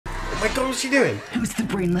my god, what's she doing? Who's the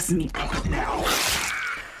brainless meat now?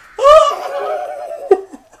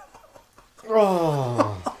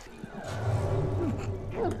 Oh.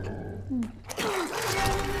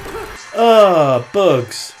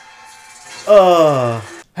 Bugs.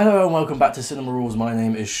 Hello and welcome back to Cinema Rules. My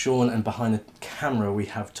name is Sean and behind the camera we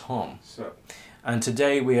have Tom. So. And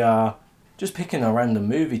today we are just picking a random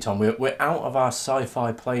movie, Tom. We're out of our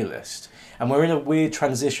sci-fi playlist and we're in a weird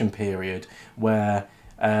transition period where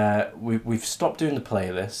we've stopped doing the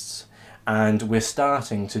playlists and we're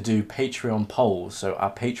starting to do Patreon polls. So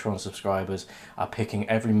our Patreon subscribers are picking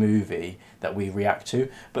every movie that we react to,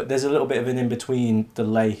 but there's a little bit of an in-between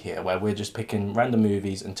delay here where we're just picking random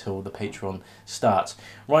movies until the Patreon starts.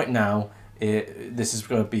 Right now, this is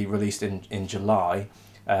going to be released in July,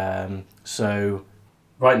 so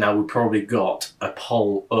right now we've probably got a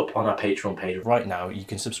poll up on our Patreon page. Right now you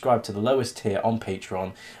can subscribe to the lowest tier on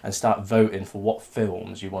Patreon and start voting for what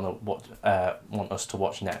films you want us to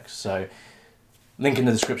watch next. So link in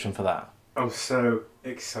the description for that. I'm so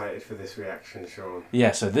excited for this reaction, Sean.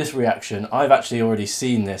 Yeah, so this reaction, I've actually already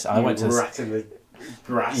seen this. I went to rat in the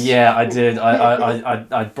grass. Yeah, I did.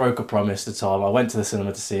 I broke a promise to Tom. I went to the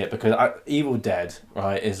cinema to see it because Evil Dead,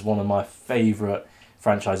 right, is one of my favourite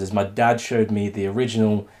franchises. My dad showed me the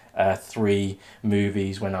original 3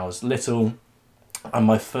 movies when I was little, and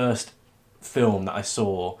my first film that I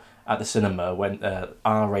saw at the cinema, when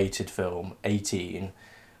R-rated film, 18,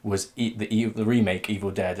 was the remake Evil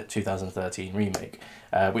Dead 2013 remake,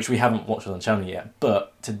 which we haven't watched on the channel yet.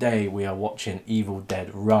 But today we are watching Evil Dead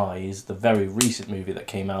Rise, the very recent movie that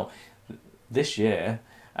came out this year,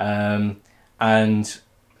 and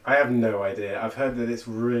I have no idea. I've heard that it's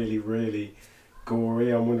really, really gory.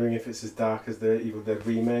 I'm wondering if it's as dark as the Evil Dead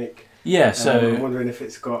remake. Yeah, so I'm wondering if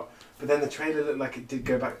it's got. But then the trailer looked like it did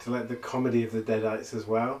go back to like the comedy of the Deadites as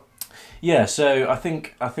well. Yeah, so I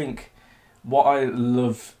think what I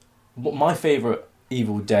love, what my favourite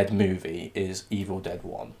Evil Dead movie is Evil Dead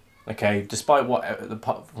 1. Okay, despite what the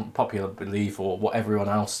popular belief or what everyone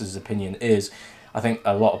else's opinion is, I think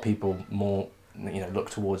a lot of people more look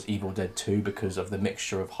towards Evil Dead 2 because of the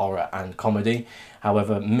mixture of horror and comedy.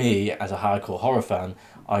 However, me as a hardcore horror fan,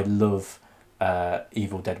 I love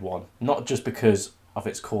Evil Dead 1, not just because of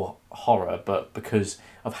its core horror, but because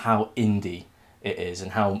of how indie it is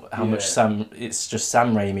and how much it's just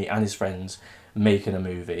Sam Raimi and his friends making a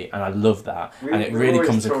movie, and I love that. And it really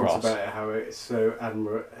comes across about how it's so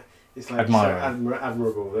admirable. It's like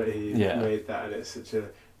admirable that he made that, and it's such a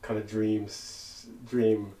kind of dream,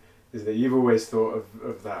 isn't it? You've always thought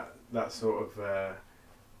of that sort of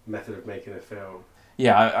method of making a film.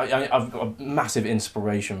 Yeah, I've got a massive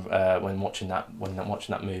inspiration when watching that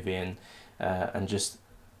movie, and just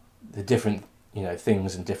the different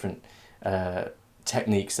things and different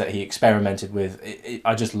techniques that he experimented with.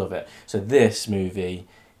 I just love it. So this movie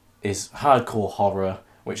is hardcore horror,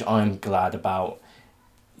 which I'm glad about.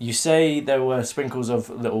 You say there were sprinkles of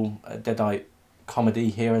little Deadite comedy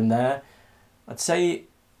here and there. I'd say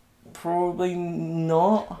probably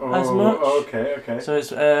not as much. Okay. So it's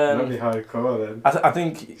that'd be hardcore then. I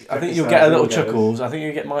think you'll get a little chuckles. I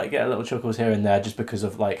think you might get a little chuckles here and there just because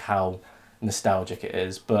of like how nostalgic it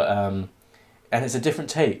is. But and it's a different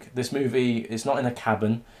take. This movie, it's not in a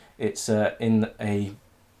cabin. It's in a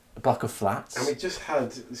block of flats. And we just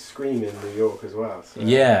had Scream in New York as well. So.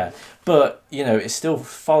 Yeah, but it still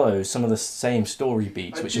follows some of the same story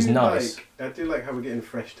beats, which is nice. I do like how we're getting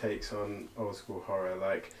fresh takes on old school horror,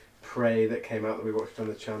 like Prey that came out that we watched on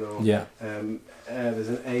the channel. Yeah. There's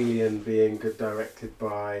an Alien being directed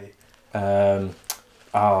by. Fede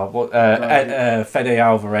Alvarez,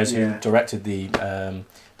 who directed the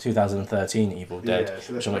 2013 Evil Dead,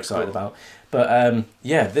 which I'm excited about. But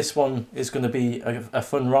this one is going to be a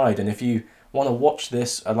fun ride, and if you want to watch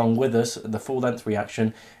this along with us, the full-length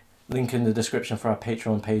reaction, link in the description for our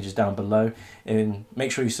Patreon page is down below. And make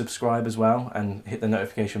sure you subscribe as well and hit the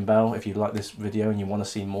notification bell if you like this video and you want to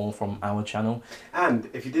see more from our channel. And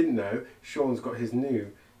if you didn't know, Sean's got his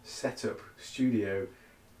new setup studio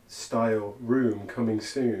style room coming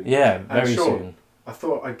soon. Yeah, very Sean, soon. I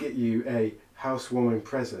thought I'd get you a housewarming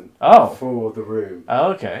present for the room.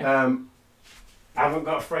 Oh, okay. I haven't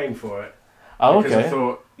got a frame for it. Oh, okay. Because I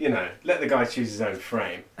thought, let the guy choose his own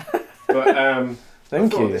frame. But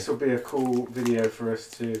thank you. This will be a cool video for us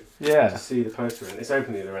to see the poster in. It's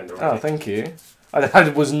open the other end already. Oh, thank you. I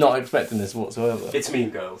was not expecting this whatsoever. It's Mean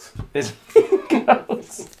Girls. It's Mean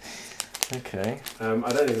Girls. Okay. I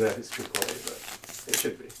don't even know if it's good quality, but it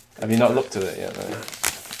should be. Have you not looked at it yet, though? No. I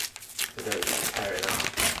don't tear it out.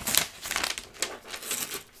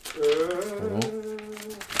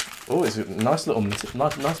 Oh, it's a nice little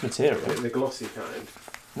nice material. The glossy kind.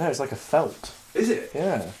 No, it's like a felt. Is it?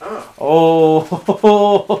 Yeah. Oh.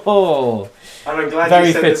 And I'm glad very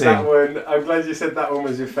you said fitting. That one. I'm glad you said that one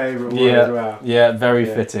was your favourite one as well. Yeah, very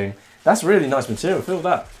fitting. That's really nice material. Feel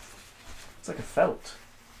that. It's like a felt.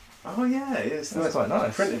 Oh yeah, it's quite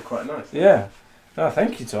nice. Printed quite nice. Yeah. Oh,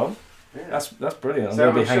 thank you, Tom. Yeah. That's brilliant. I'm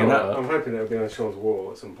going to be hanging that up. I'm hoping it'll be on Sean's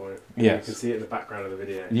wall at some point. Yes. You can see it in the background of the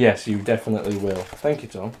video. Yes, you definitely will. Thank you,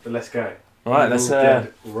 Tom. But let's go. Right, let's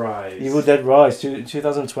Dead Rise. Evil Dead Rise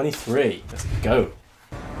 2023. Let's go.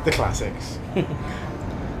 The classics.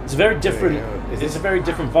 It's a very different. It's a very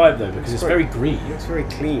different vibe though because it's very green. It looks very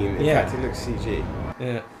clean. In fact, it looks CG.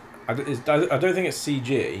 Yeah, I don't think it's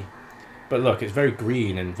CG, but look, it's very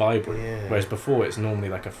green and vibrant. Yeah. Whereas before, it's normally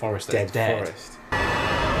like a forest that's dead. Forest.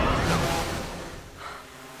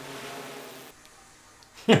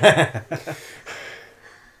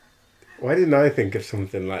 Why didn't I think of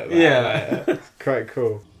something like that? Yeah, it's quite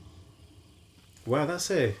cool. Wow,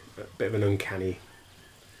 that's a bit of an uncanny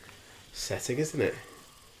setting, isn't it?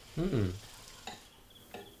 We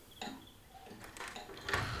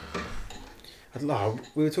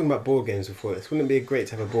were talking about board games before this. Wouldn't it be great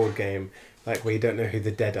to have a board game like where you don't know who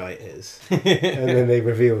the Deadite is, and then they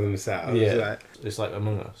reveal themselves? Yeah, it's like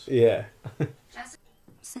Among Us. Yeah.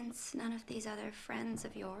 Since none of these other friends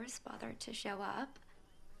of yours bothered to show up,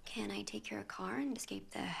 can I take your car and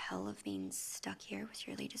escape the hell of being stuck here with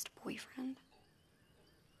your latest boyfriend?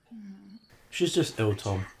 She's just ill,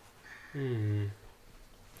 Tom.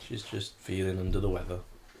 She's just feeling under the weather.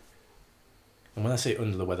 And when I say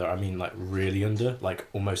under the weather, I mean like really under, like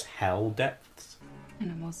almost hell depths.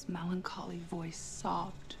 And a most melancholy voice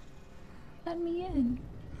sobbed, "Let me in.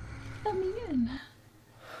 Let me in."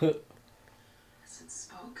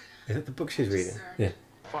 Spoke. Is that the book she's reading? Yeah.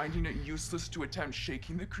 Finding it useless to attempt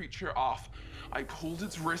shaking the creature off, I pulled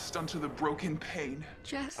its wrist onto the broken pane.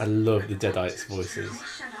 I love the Deadites' voices.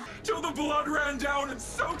 Till the blood ran down and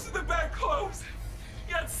soaked the bedclothes.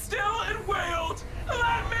 Yet still it wailed,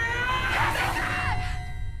 "Let me in!"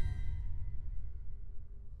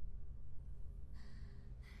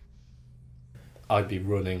 I'd be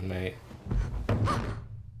running, mate.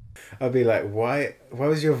 I'd be like, why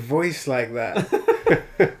was your voice like that?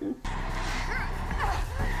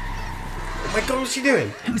 Oh my god, what's she doing?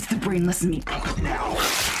 Who's the brainless meatball now?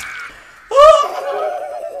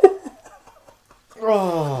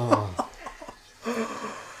 Oh.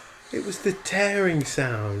 It was the tearing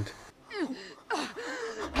sound. Oh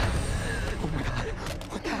my god,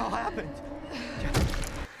 what the hell happened?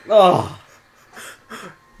 Oh.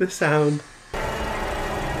 The sound.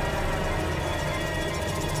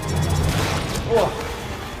 Oh.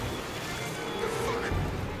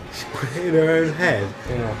 She put it in her own head.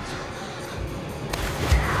 Yeah.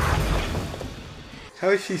 How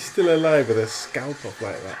is she still alive with a scalp off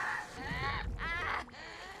like that?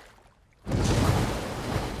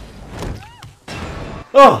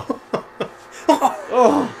 Oh!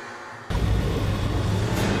 Oh!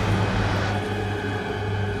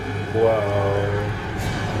 Whoa.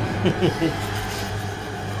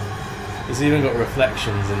 It's even got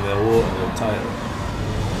reflections in the water, the title.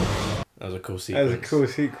 That was a cool sequence. That was a cool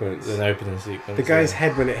sequence. An opening sequence. The guy's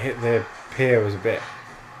head when it hit the pier was a bit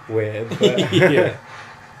weird. But yeah.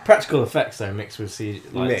 Practical effects though, mixed with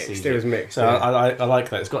CG. Mixed, CG. it was mixed. So yeah. I like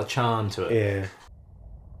that. It's got a charm to it. Yeah.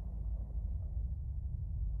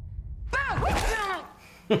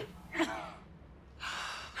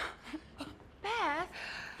 Beth,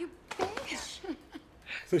 you bitch.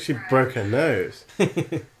 I thought she broke her nose.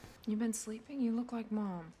 You've been sleeping? You look like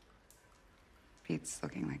Mom. Pete's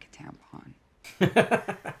looking like a tampon.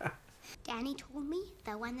 Danny told me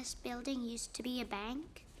that when this building used to be a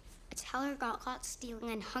bank, a teller got caught stealing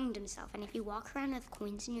and hunged himself. And if you walk around with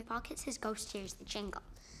coins in your pockets, his ghost hears the jingle.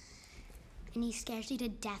 And he scares you to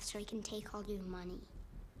death so he can take all your money.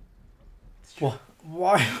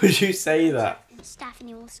 Why would you say that?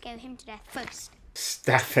 Stephanie will scare him to death first.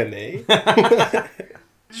 Stephanie?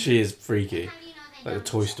 She is freaky. Like the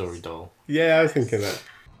Toy Story doll. Yeah, I was thinking that.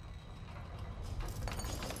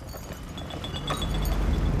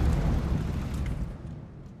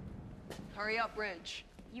 Hurry up, Ridge.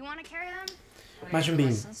 You want to carry them? Imagine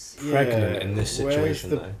being pregnant in this situation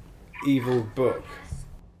Where's though. the evil book?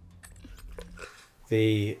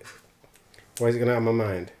 The... Why is it going out of my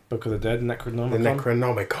mind? Book of the Dead, Necronomicon? The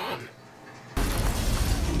Necronomicon.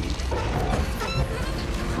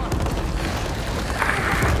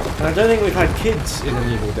 And I don't think we've had kids in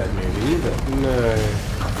an Evil Dead movie either. No.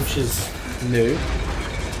 Which is new.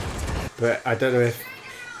 But I don't know if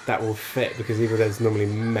that will fit because Evil Dead's normally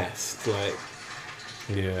messed, like...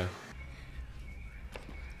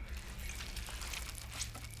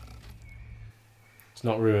 It's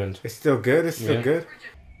not ruined. It's still good. It's still good.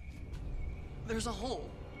 There's a hole.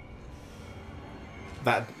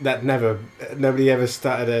 That never... Nobody ever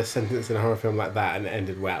started a sentence in a horror film like that and it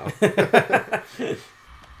ended well.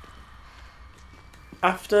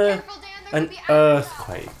 After an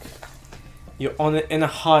earthquake, you're in a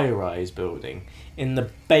high-rise building in the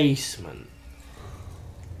basement,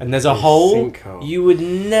 and there's a hole. Sinkhole. You would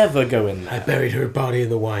never go in there. I buried her body in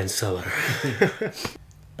the wine cellar.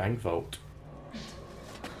 Bank vault.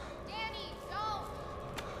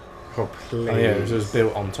 Oh, please. Oh yeah, it was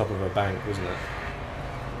built on top of a bank, wasn't it?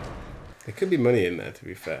 There could be money in there, to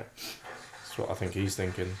be fair. That's what I think he's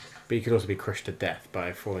thinking. But you could also be crushed to death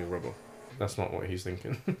by falling rubble. That's not what he's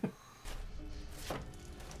thinking.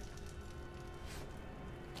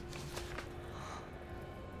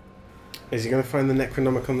 Is he going to find the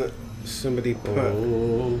Necronomicon that somebody put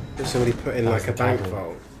in like a bank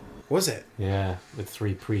vault? Was it? Yeah, with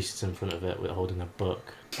 3 priests in front of it holding a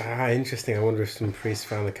book. Ah, interesting. I wonder if some priests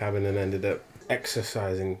found the cabin and ended up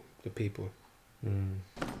exorcising the people. Mm.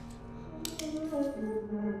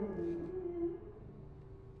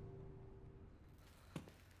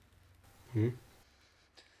 Hmm?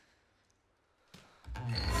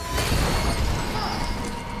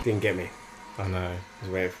 Didn't get me. I know. I was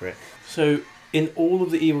waiting for it. So, in all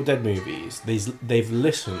of the Evil Dead movies, they've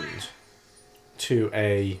listened to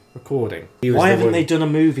a recording. Why haven't they done a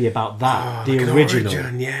movie about that? The original.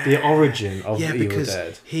 The origin of Evil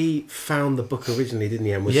Dead. He found the book originally, didn't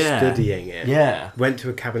he? And was studying it. Yeah. Went to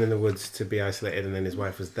a cabin in the woods to be isolated, and then his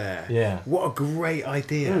wife was there. Yeah. What a great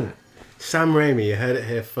idea. Sam Raimi, you heard it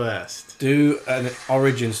here first. Do an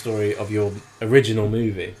origin story of your original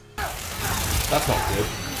movie. That's not good.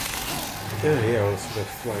 Yeah, also the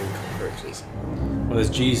flying cockroaches. Well, there's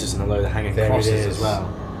Jesus and a load of hanging crosses as well.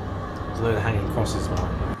 There's a load of hanging crosses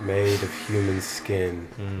behind them. Made of human skin.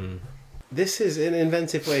 Mm. This is an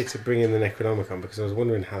inventive way to bring in the Necronomicon, because I was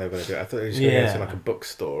wondering how they were going to do it. I thought they were just going to go to like a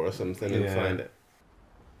bookstore or something and find it.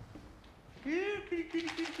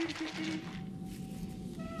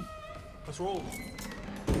 Let's roll.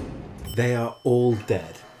 They are all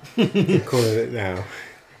dead. I'm calling it now.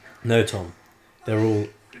 No, Tom. They're all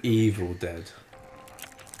evil dead.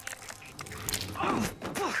 Let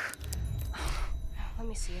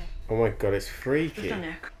me see it. Oh my god, it's freaky.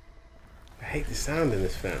 I hate the sound in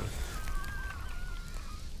this film.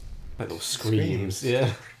 Like little screams.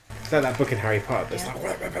 Yeah. It's like that book in Harry Potter that's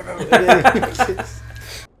like...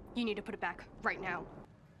 You need to put it back right now.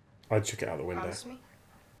 I'd chuck it out the window. Promise me?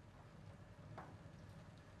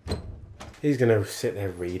 He's going to sit there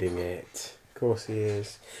reading it. Of course he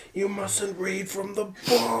is. You mustn't read from the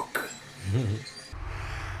book!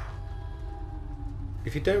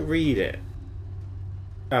 If you don't read it...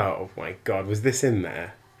 Oh my god, was this in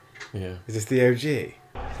there? Yeah. Is this the OG? It's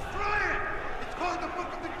called the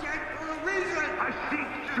Book of the Dead for a reason! I seek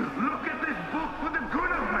to look at this book for the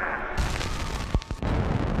good of man!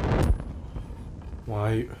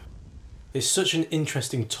 Why? It's such an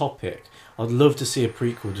interesting topic. I'd love to see a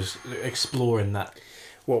prequel just exploring that.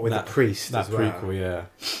 What, with a priest that as well? prequel, yeah.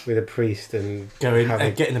 With a priest and... Going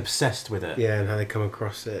and getting obsessed with it. Yeah, and how they come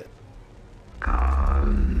across it.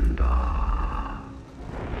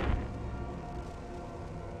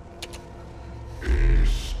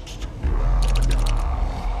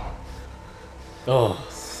 Oh.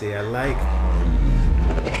 See, I like...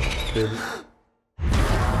 The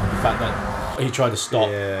fact that he tried to stop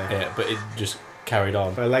it, but it just carried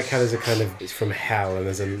on. But I like how there's a kind of... It's from hell and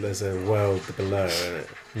there's a world below, isn't it?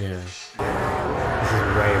 Yeah. This is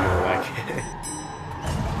way more like it.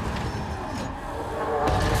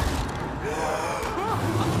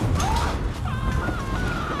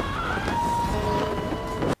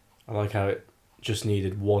 I like how it just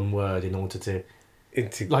needed one word in order to...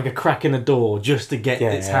 like a crack in the door just to get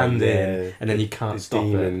its hand in, and then you can't stop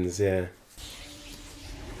demons, it. Yeah.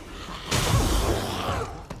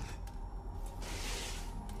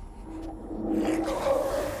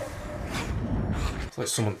 It's like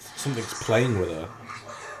something's playing with her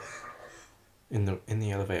in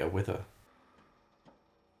the elevator with her.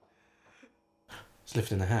 It's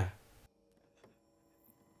lifting the hair.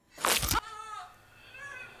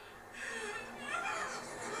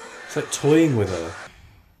 It's like toying with her.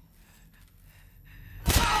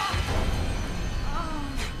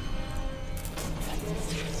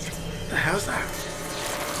 The hell's that?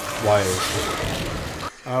 Wild.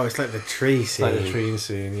 Oh, it's like the tree scene. Like the tree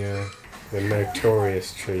scene, yeah. The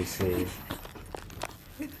notorious tree scene.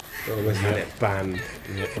 They almost had it banned.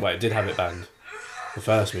 Yeah, well, it did have it banned. The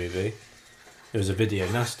first movie. It was a video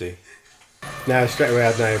nasty. No, straight away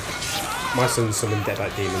I'd know. My son summoned dead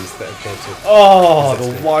like demons that appeared to... Oh,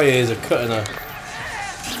 the wires are cutting her.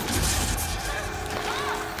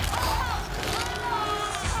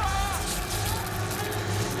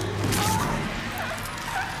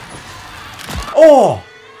 Oh!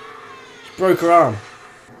 She broke her arm.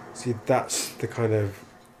 See, that's the kind of...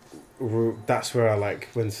 That's where I like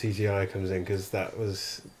when CGI comes in, because that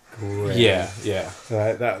was great. Yeah.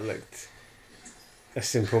 That looked a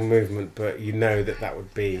simple movement, but you know that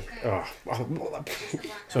would be... Oh.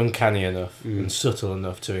 It's uncanny enough and subtle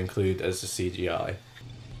enough to include as a CGI.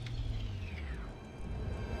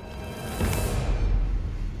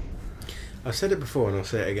 I've said it before and I'll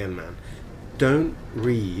say it again, man. Don't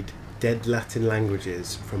read dead Latin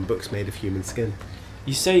languages from books made of human skin.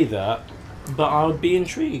 You say that, but I would be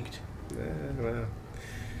intrigued. Well,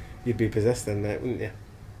 you'd be possessed then, mate, wouldn't you?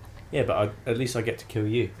 Yeah, but at least I get to kill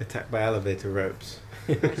you. Attacked by elevator ropes.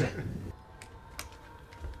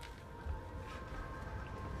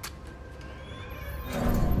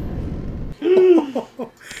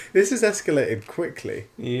 This has escalated quickly.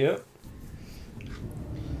 Yep.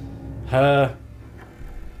 Her,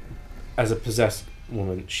 as a possessed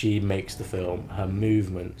woman, she makes the film. Her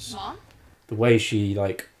movements, Mom? the way she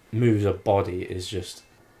like moves her body is just,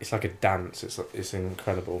 it's like a dance. It's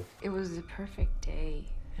incredible. It was the perfect day,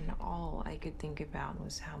 and all I could think about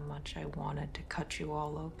was how much I wanted to cut you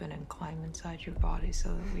all open and climb inside your body so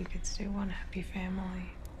that we could stay one happy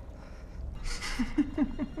family.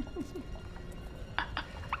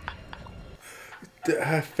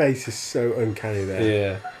 Her face is so uncanny there.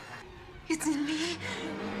 Yeah. It's in me.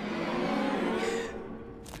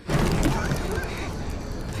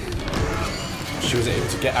 She was able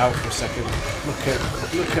to get out for a second. Look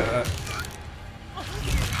at her.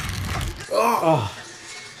 Oh.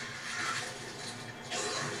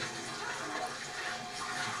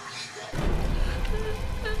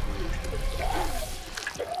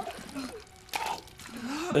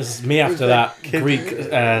 This is me after that Greek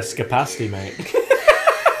scapacity, mate.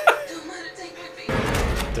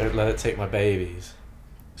 Don't let it take my babies.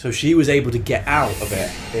 So she was able to get out of it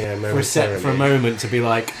for a moment to be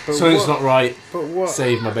like, something's not right. But what?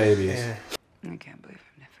 Save my babies. Yeah. I can't believe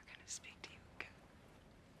I'm never gonna speak to you again.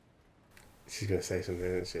 She's gonna say something,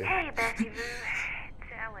 isn't she? Hey, Bessie Boo,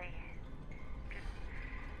 it's Ellie. Just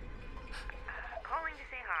calling to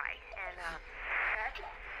say hi. And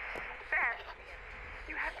Beth,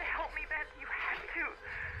 you have to help me, Beth. You have to.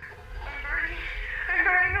 I'm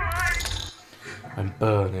burning alive. I'm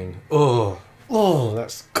burning. Oh,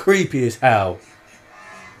 that's creepy as hell.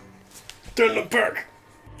 Don't look back.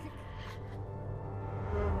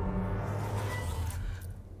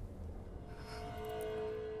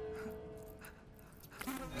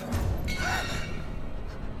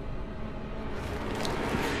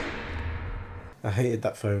 I hated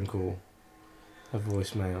that phone call. A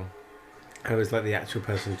voicemail. It was like the actual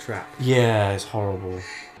person trapped. Yeah, it's horrible.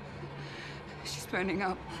 She's burning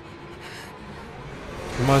up.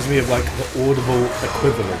 Reminds me of like the Audible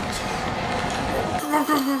equivalent.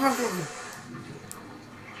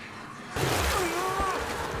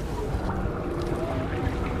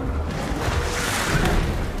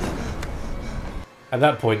 At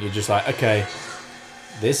that point, you're just like, okay,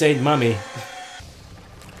 this ain't mummy.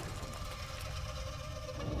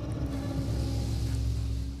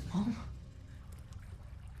 Mom?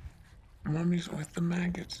 Mummy's with the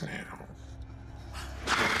maggots now.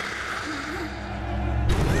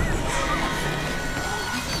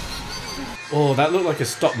 Oh, that looked like a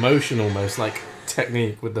stop motion almost, like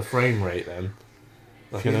technique with the frame rate then.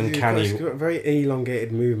 Like an uncanny... She's got very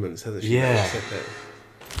elongated movements, hasn't she? Yeah.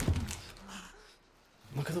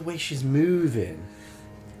 Look at the way she's moving.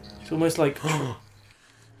 It's almost like...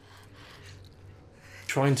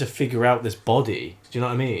 trying to figure out this body. Do you know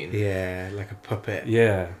what I mean? Yeah, like a puppet.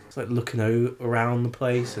 Yeah. It's like looking around the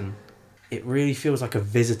place and it really feels like a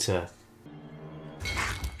visitor.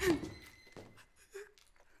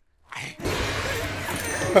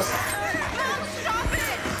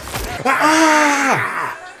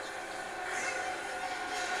 Ah!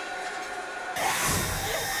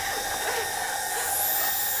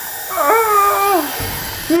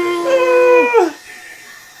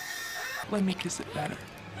 Let me kiss it better.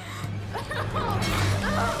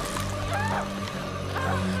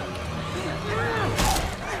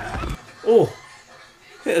 Oh!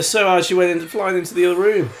 Hit her so hard she went flying into the other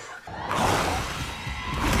room.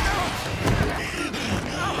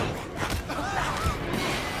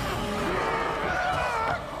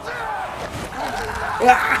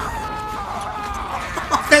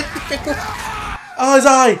 Oh, his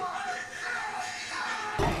eye!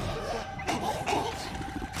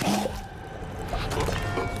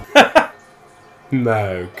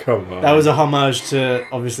 No, come on. That was a homage to,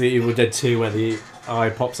 obviously, Evil Dead 2, where the eye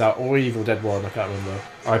pops out, or Evil Dead 1, I can't remember.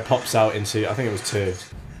 Eye pops out into, I think it was 2.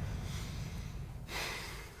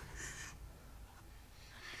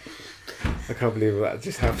 I can't believe that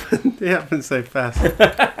just happened. It happened so fast.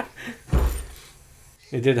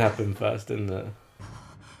 It did happen fast, didn't it?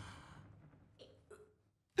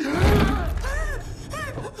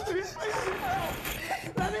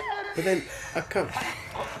 But then, I can't...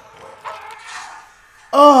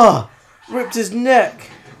 Oh! Ripped his neck!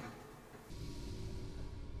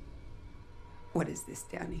 What is this,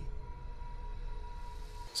 Danny?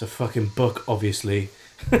 It's a fucking book, obviously.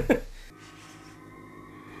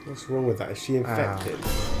 What's wrong with that? Is she infected?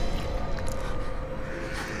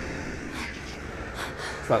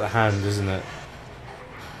 It's like the hand, isn't it?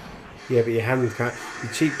 Yeah, but your hand can't...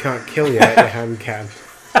 Your cheek can't kill you, your hand can.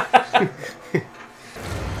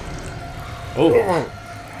 Oh!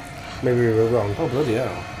 Maybe we were wrong. Oh, bloody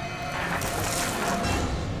hell.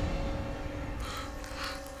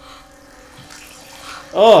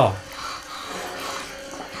 Oh!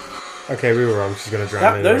 Okay, we were wrong. She's going to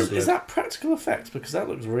drown in her own blood. Is that practical effects? Because that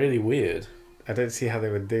looks really weird. I don't see how they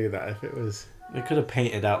would do that if it was... They could have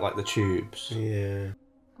painted out like the tubes. Yeah.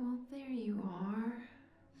 Well, there you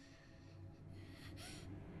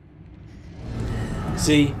are.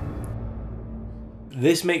 See,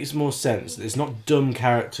 this makes more sense. It's not dumb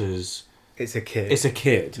characters. It's a kid. It's a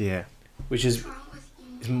kid. Yeah. Which is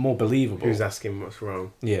more believable. Who's asking what's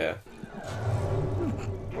wrong? Yeah.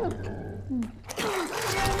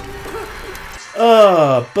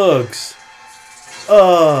 Oh, bugs.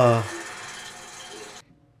 Oh.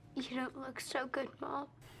 You don't look so good, Mom.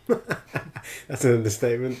 That's an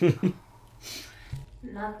understatement.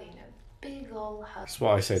 Nothing. A big old house. That's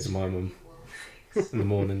what I say to my mum in the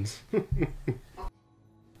mornings.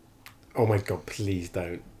 Oh my god, please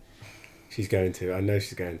don't. She's going to. I know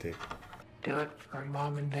she's going to. Do it for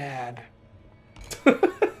Mom and Dad.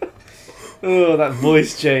 Oh, that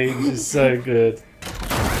voice change is so good.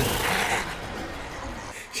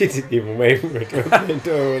 She didn't even wait for it to open the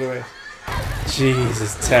door all the way.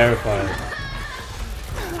 Jesus, terrifying.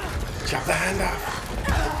 Chop the hand off.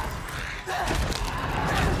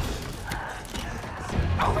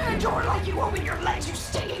 Open the door like you open your legs, you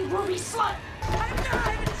stinking ruby slut! I'm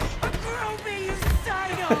not a groovy, you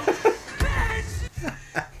psycho!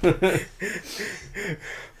 Bitch!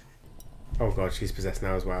 Oh god, she's possessed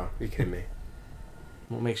now as well. Are you kidding me?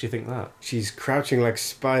 What makes you think that? She's crouching like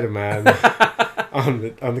Spider-Man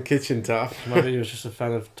on the kitchen top. Maybe he was just a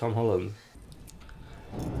fan of Tom Holland.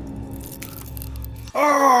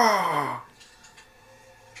 Oh!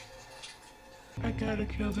 I gotta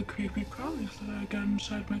kill the creepy crawlies that I got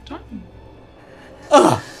inside my tongue.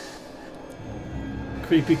 Ah!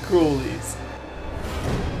 Creepy crawlies.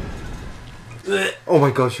 Oh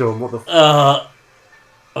my god, Sean, what the Ah!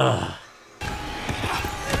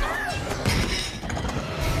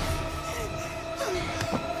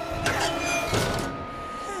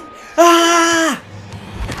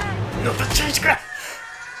 Not the change crap.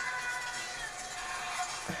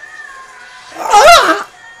 Ah!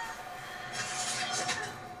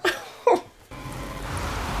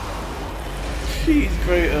 She's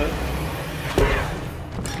greater.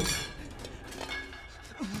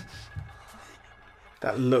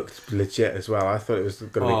 That looked legit as well. I thought it was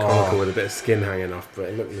going to be comical with a bit of skin hanging off, but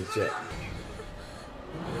it looked legit.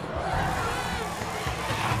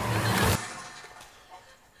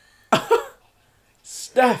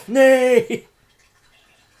 Daphne!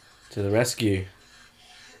 To the rescue.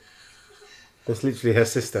 That's literally her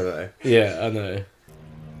sister, though. Yeah, I know.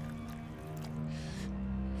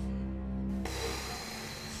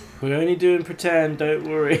 We're only doing pretend, don't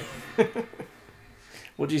worry.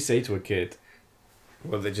 What do you say to a kid?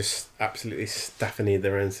 Well, they just absolutely Stephanie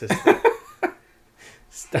their own sister.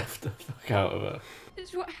 Staff the fuck out of her. This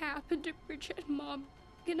is what happened to Bridget and Mom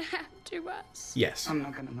gonna happen to us. Yes. I'm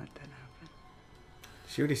not gonna let that happen.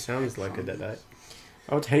 She already sounds like a deadite.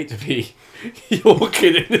 I would hate to be your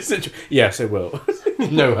kid in this situation. Yes, it will.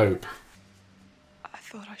 No hope. I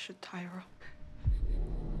thought I should tie her up.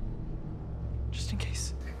 Just in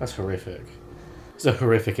case. That's horrific. It's a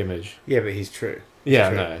horrific image. Yeah, but he's true. Yeah,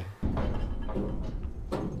 true. no.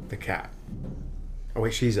 The cat. Oh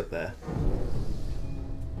wait, she's up there.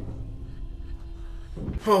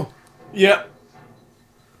 Oh! Yeah.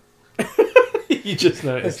 You just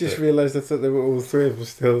noticed I just realised I thought they were all three of them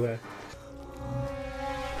still there.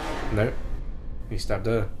 No. He stabbed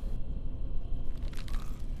her.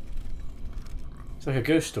 It's like a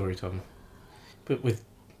ghost story, Tom. But with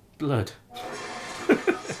blood.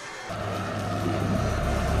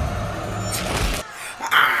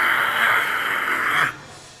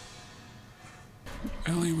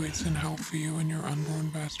 Ellie waits in hell for you and your unborn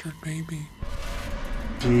bastard baby.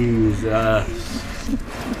 Jesus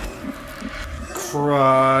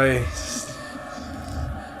Christ.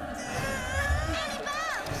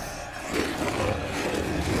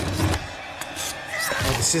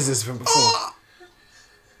 scissors from before.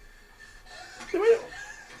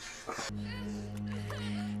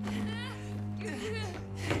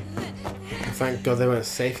 Thank God they weren't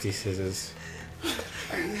safety scissors.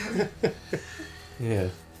 Yeah.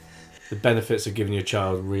 The benefits of giving your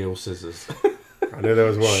child real scissors. I know there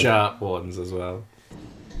was one. Sharp ones as well.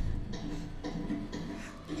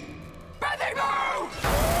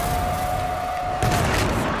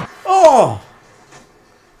 Oh!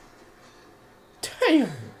 Damn!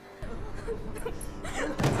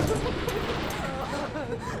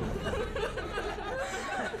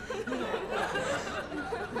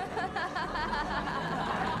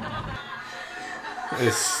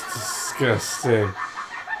 It's disgusting.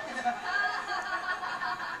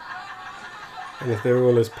 And if they're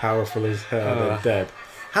all as powerful as her, they're dead.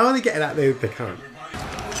 How are they getting out there? They can't.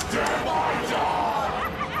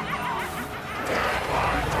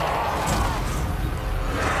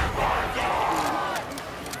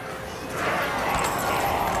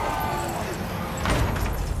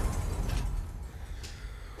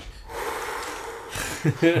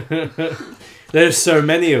 There's so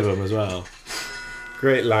many of them as well.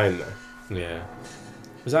 Great line though. Yeah.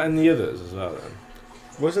 Was that in the others as well then?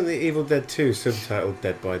 Wasn't the Evil Dead 2 subtitled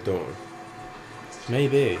Dead by Dawn?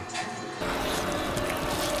 Maybe.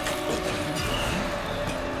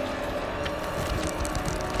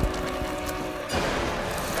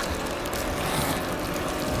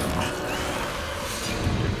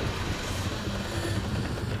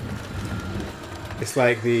 It's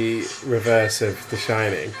like the reverse of The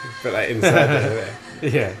Shining, but like inside there.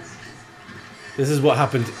 Yeah. This is what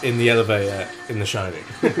happened in the elevator in The Shining.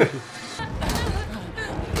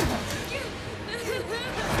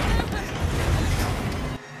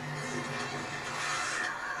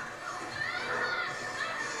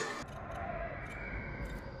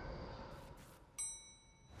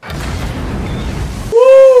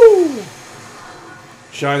 Woo!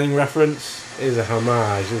 Shining reference. It is a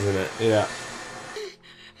homage, isn't it? Yeah.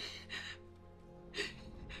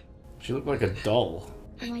 She looked like a doll.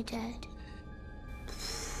 Am I dead?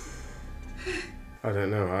 I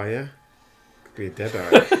don't know, are you? Could be a dead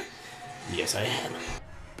eye. Yes, I am.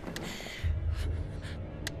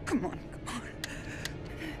 Come on.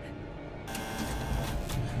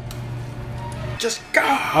 Just go!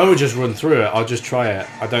 I would just run through it. I'll just try it.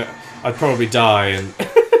 I'd probably die and...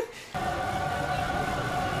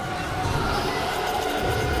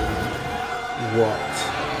 What?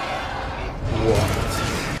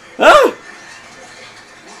 Ah!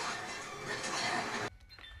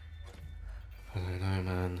 I don't know,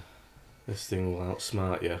 man. This thing will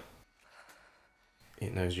outsmart you.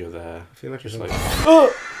 It knows you're there. I feel like just it's like...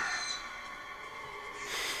 Oh!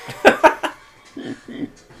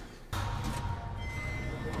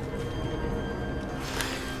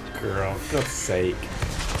 Girl, for God's sake.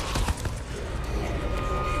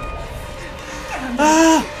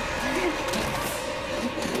 Ah!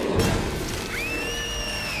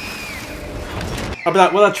 I'll be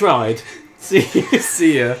like, well, I tried. See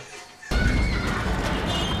ya.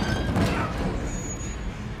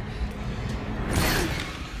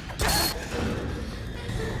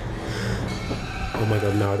 Oh my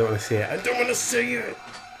God, no, I don't want to see it. I don't want to see it!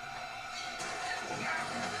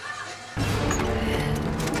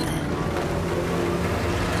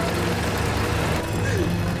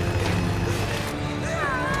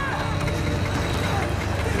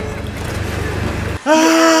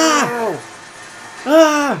 Ah!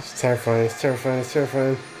 Ah! It's terrifying, it's terrifying, it's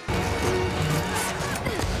terrifying.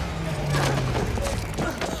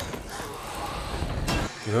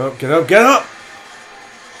 Get up, get up, get up!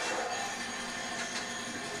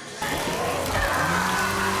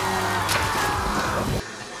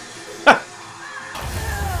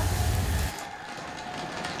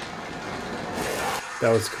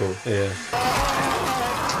 That was cool. Yeah.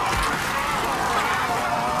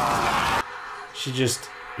 She just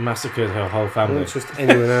massacred her whole I family. don't trust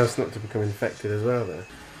anyone else not to become infected as well, though.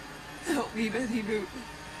 Help me, Betty Boo.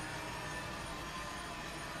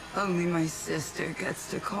 Only my sister gets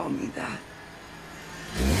to call me that.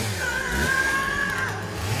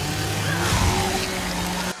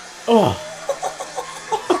 Oh!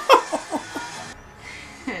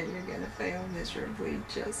 And you're gonna fail miserably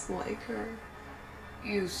just like her.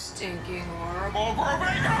 You stinking horrible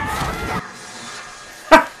groupie!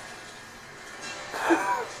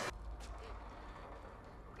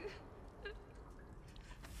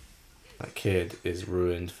 That kid is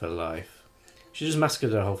ruined for life. She just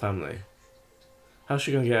massacred her whole family. How's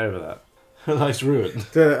she gonna get over that? Her life's ruined.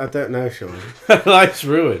 I don't know, Sean. Her life's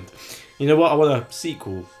ruined. You know what? I want a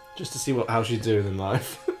sequel just to see how she's doing in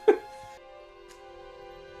life.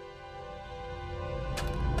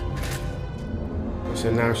 So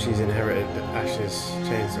now she's inherited Ash's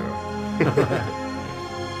chainsaw.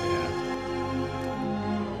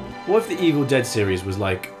 What if the Evil Dead series was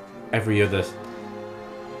like every other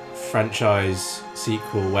franchise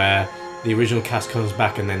sequel where the original cast comes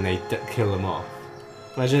back and then they kill them off?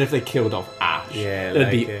 Imagine if they killed off Ash. Yeah, there'd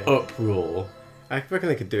be uproar. I reckon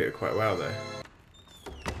they could do it quite well though.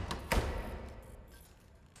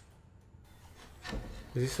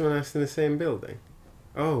 Is this someone else in the same building?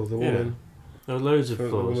 Oh, the woman. Yeah. There are loads of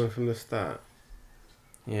floors. The woman from the start.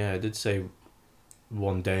 Yeah, it did say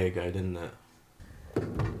one day ago, didn't it?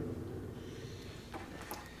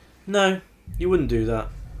 No, you wouldn't do that.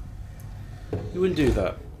 You wouldn't do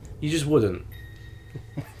that. You just wouldn't.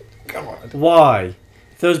 Come on. Why?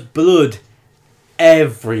 There's blood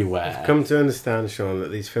everywhere. I've come to understand, Sean,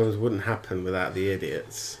 that these films wouldn't happen without the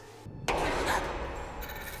idiots.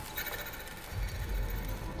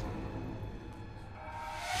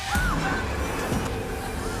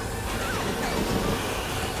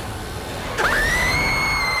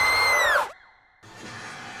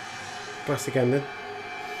 Plastic ended.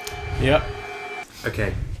 Yep.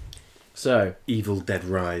 Okay. So, Evil Dead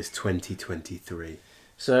Rise 2023.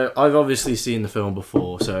 So, I've obviously seen the film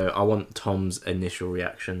before, so I want Tom's initial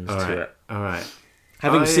reactions to it. Alright.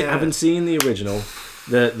 Having seen the original,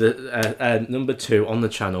 the number 2 on the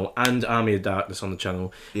channel, and Army of Darkness on the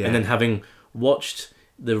channel, and then having watched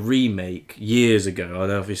the remake years ago,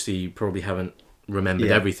 and obviously you probably haven't remembered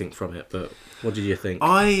everything from it, but what did you think?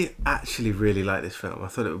 I actually really liked this film. I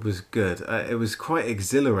thought it was good. It was quite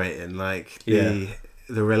exhilarating, like the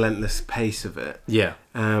relentless pace of it. Yeah.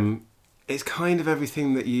 It's kind of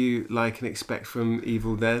everything that you like and expect from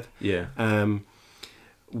Evil Dead. Yeah.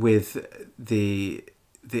 With the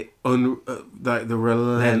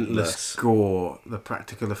relentless gore, the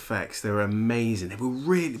practical effects, they were amazing. They were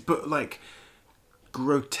really, but like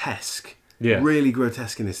grotesque. Yeah. Really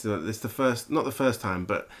grotesque in this. It's the first, not the first time,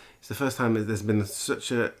 but it's the first time there's been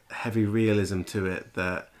such a heavy realism to it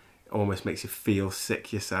that almost makes you feel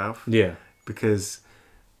sick yourself. Yeah. Because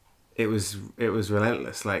it was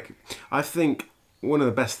relentless. Like, I think one of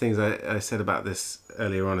the best things I said about this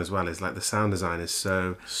earlier on as well is like the sound design is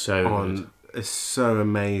so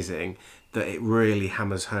amazing that it really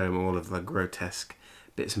hammers home all of the grotesque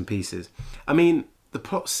bits and pieces. I mean, the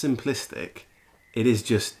plot's simplistic. It is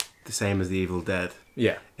just the same as the Evil Dead.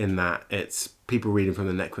 Yeah. In that it's people reading from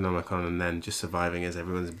the Necronomicon and then just surviving as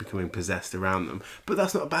everyone's becoming possessed around them. But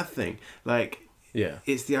that's not a bad thing. Like,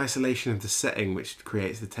 it's the isolation of the setting which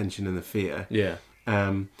creates the tension and the fear. Yeah.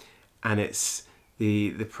 And it's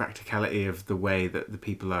the practicality of the way that the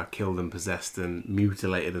people are killed and possessed and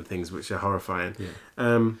mutilated and things which are horrifying.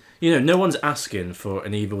 Yeah. No one's asking for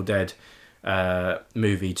an Evil Dead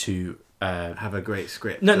movie to have a great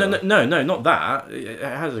script. No, not that. It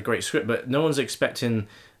has a great script, but no one's expecting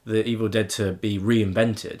the Evil Dead to be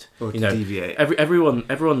reinvented or to deviate.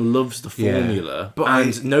 Everyone loves the formula, but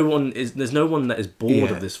there's no one that is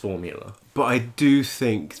bored of this formula. But I do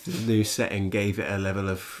think the new setting gave it a level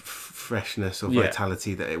of freshness or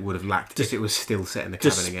vitality that it would have lacked if it was still set in a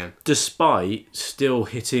cabin again. Despite still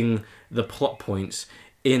hitting the plot points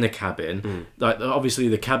in a cabin, like obviously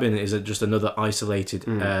the cabin is just another isolated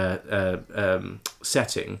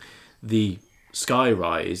setting. The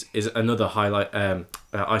skyrise is another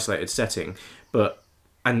isolated setting,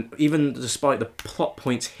 and even despite the plot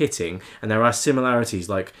points hitting, and there are similarities,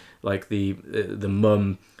 like the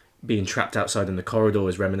mum being trapped outside in the corridor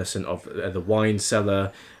is reminiscent of the wine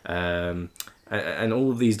cellar, and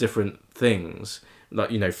all of these different things,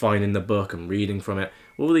 like finding the book and reading from it.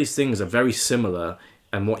 All these things are very similar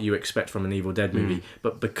and what you expect from an Evil Dead movie,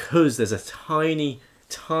 but because there's a tiny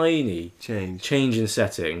change in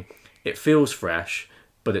setting, it feels fresh,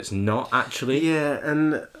 but it's not actually. Yeah,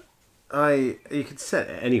 and you could set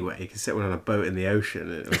it anyway. You could set one on a boat in the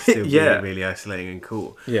ocean, and it would still be really isolating and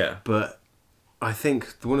cool. Yeah, but I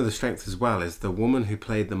think one of the strengths as well is the woman who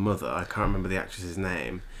played the mother. I can't remember the actress's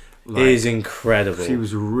name. Is incredible. She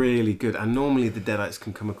was really good, and normally the Deadites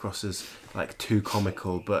can come across as like too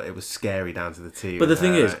comical, but it was scary down to the T. But the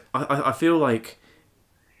thing is, I feel like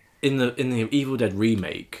in the Evil Dead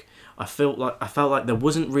remake, I felt like there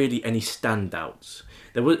wasn't really any standouts.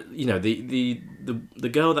 There was, the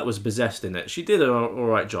girl that was possessed in it, she did an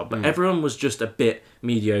alright job, but everyone was just a bit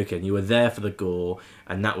mediocre, and you were there for the gore,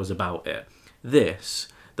 and that was about it. The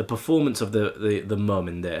performance of the mum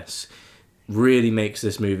in this really makes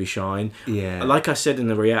this movie shine. Yeah. Like I said in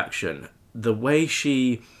the reaction, the way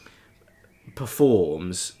she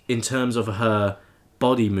performs in terms of her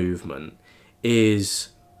body movement is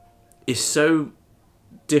so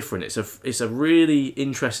different. It's a really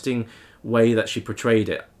interesting way that she portrayed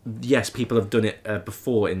it. yes, people have done it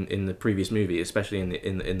before in the previous movie, especially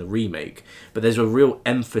in the remake. But there's a real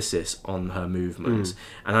emphasis on her movements,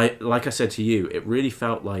 and like I said to you, it really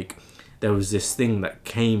felt like there was this thing that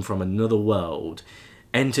came from another world,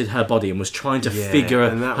 entered her body, and was trying to figure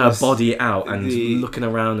her body out, and looking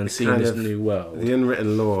around and seeing this new world. The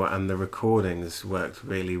unwritten law and the recordings worked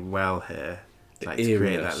really well here. Like, to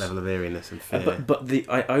create that level of eeriness and fear. But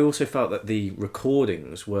I also felt that the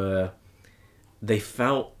recordings they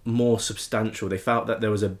felt more substantial. They felt that there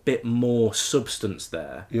was a bit more substance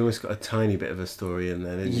there. You almost got a tiny bit of a story in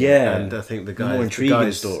there, didn't you? And I think the guy's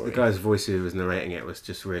guy's voice who was narrating it was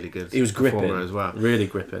just really good. He was gripping as well. Really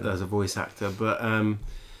gripping. As a voice actor. But,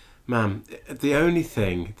 man, the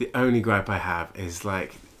only gripe I have is,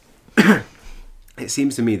 like, it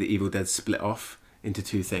seems to me that Evil Dead split off into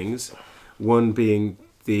two things. One being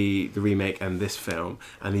the remake and this film,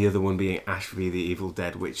 and the other one being Ash v the Evil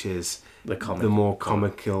Dead, which is the more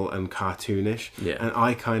comical and cartoonish. Yeah. And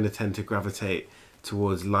I kind of tend to gravitate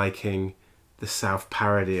towards liking the South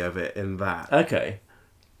parody of it in that. Okay.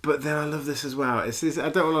 But then I love this as well. I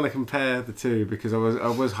don't want to compare the two, because I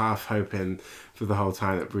was half hoping for the whole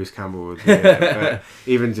time that Bruce Campbell would be in it, but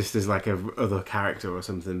even just as like a other character or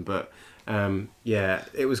something. But yeah,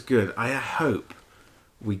 it was good. I hope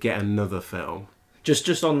we get another film.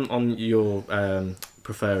 Just on your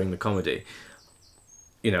preferring the comedy,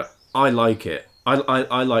 you know, I like it.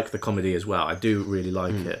 I like the comedy as well. I do really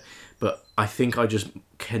like it, but I think I just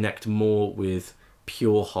connect more with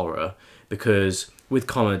pure horror, because with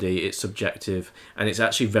comedy it's subjective, and it's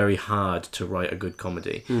actually very hard to write a good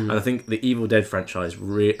comedy. And I think the Evil Dead franchise,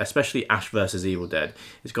 especially Ash vs Evil Dead,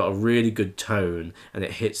 it's got a really good tone, and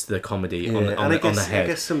it hits the comedy on the head. I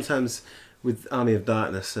guess sometimes with Army of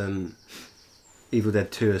Darkness and Evil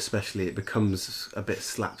Dead 2 especially, it becomes a bit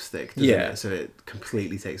slapstick, doesn't it? So it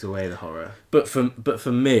completely takes away the horror. But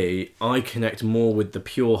for me, I connect more with the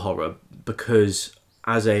pure horror, because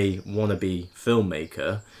as a wannabe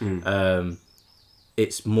filmmaker,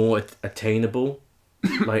 it's more attainable,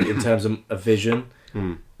 like in terms of a vision.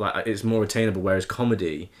 Like, it's more attainable, whereas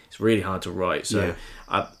comedy, it's really hard to write. So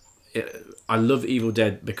I love Evil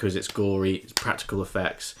Dead because it's gory, it's practical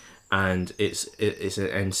effects, and it's an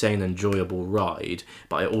insane, enjoyable ride.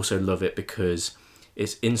 But I also love it because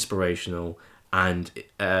it's inspirational, and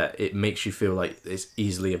it makes you feel like it's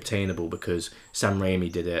easily obtainable, because Sam Raimi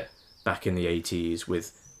did it back in the 80s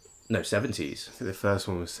with... No, 70s. I think the first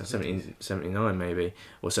one was 79 maybe,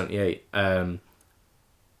 or 78,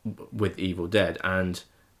 with Evil Dead, and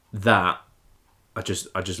that I just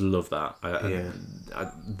love that.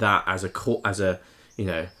 That as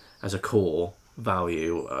a core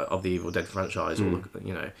value of the Evil Dead franchise, or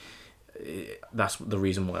that's the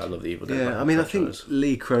reason why I love the Evil Dead. Yeah, I mean, franchise. I think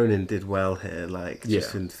Lee Cronin did well here, like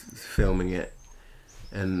just in filming it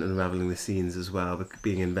and unravelling the scenes as well, but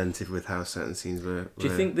being inventive with how certain scenes were. Do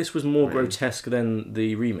you think this was more grotesque than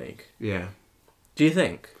the remake? Yeah. Do you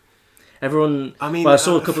think? Everyone... I mean, I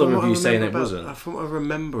saw a couple of reviews saying it wasn't. From what I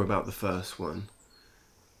remember about the first one,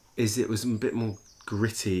 is it was a bit more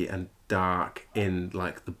gritty and dark in,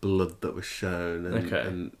 like, the blood that was shown.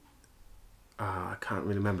 And I can't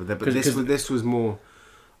really remember that, but this was more,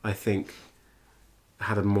 I think,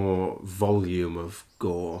 had a more volume of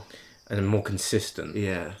gore. And more consistent,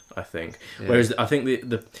 I think. Yeah. Whereas I think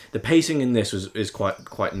the pacing in this is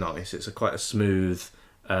quite nice. It's quite a smooth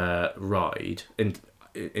ride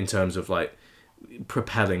in terms of, like,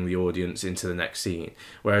 propelling the audience into the next scene.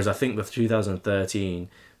 Whereas I think the 2013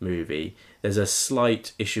 movie, there's a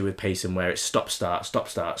slight issue with pacing where it's stop start.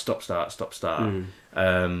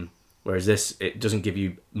 Whereas this, it doesn't give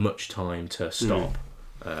you much time to stop,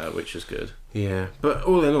 which is good. Yeah, but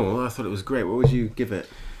all in all, I thought it was great. What would you give it?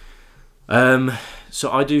 So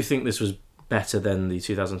I do think this was better than the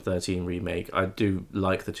 2013 remake. I do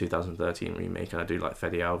like the 2013 remake, and I do like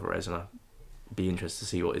Fede Alvarez, and I'd be interested to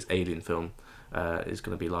see what his Alien film is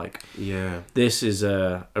going to be like. Yeah. This is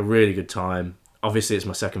a really good time. Obviously, it's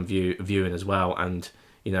my second viewing as well, and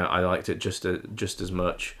I liked it just as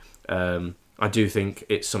much. I do think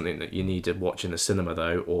it's something that you need to watch in the cinema,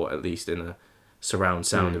 though, or at least in a surround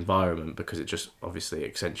sound environment, because it just obviously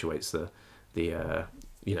accentuates the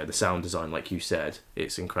sound design, like you said.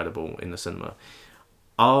 It's incredible in the cinema.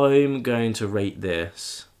 I'm going to rate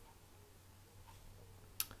this...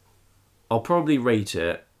 I'll probably rate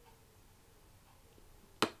it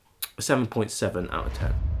a 7.7 out of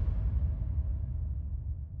 10.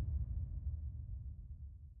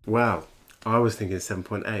 Wow. I was thinking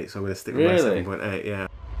 7.8, so I'm going to stick with my 7.8, yeah.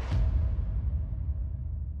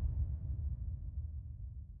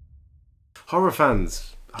 Horror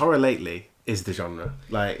fans, horror lately is the genre.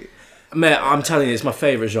 Like, Mate, I'm telling you, it's my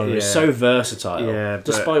favourite genre. It's so versatile. Yeah,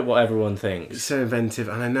 despite what everyone thinks. It's so inventive,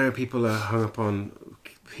 and I know people are hung up on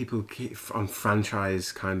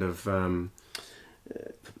franchise kind of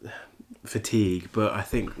fatigue, but I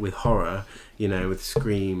think with horror, you know, with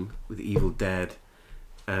Scream, with Evil Dead,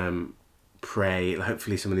 Prey,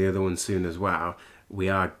 hopefully some of the other ones soon as well, we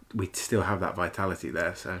still have that vitality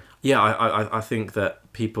there. So yeah, I think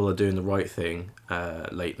that people are doing the right thing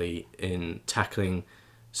lately in tackling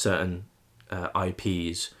certain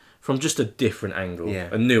IPs from just a different angle,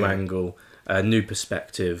 a new angle, a new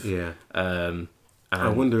perspective. Yeah. I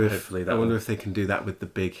wonder if they can do that with the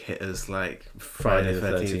big hitters like Friday the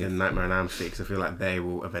 13th and Nightmare on Elm Street, because I feel like they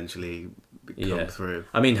will eventually come through.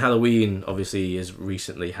 I mean, Halloween obviously has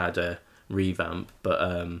recently had a revamp,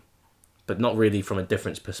 but not really from a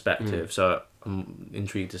different perspective. So I'm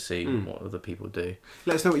intrigued to see what other people do.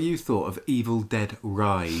 Let us know what you thought of Evil Dead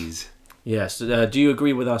Rise. Yes. Do you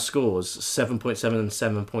agree with our scores? 7.7 and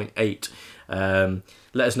 7.8.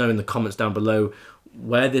 Let us know in the comments down below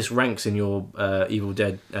where this ranks in your Evil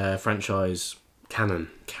Dead franchise canon.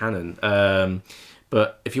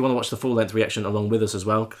 But if you want to watch the full-length reaction along with us as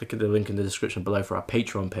well, click the link in the description below for our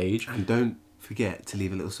Patreon page. And don't forget to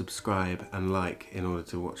leave a little subscribe and like in order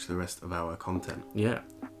to watch the rest of our content. Yeah.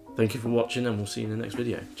 Thank you for watching, and we'll see you in the next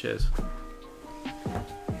video. Cheers.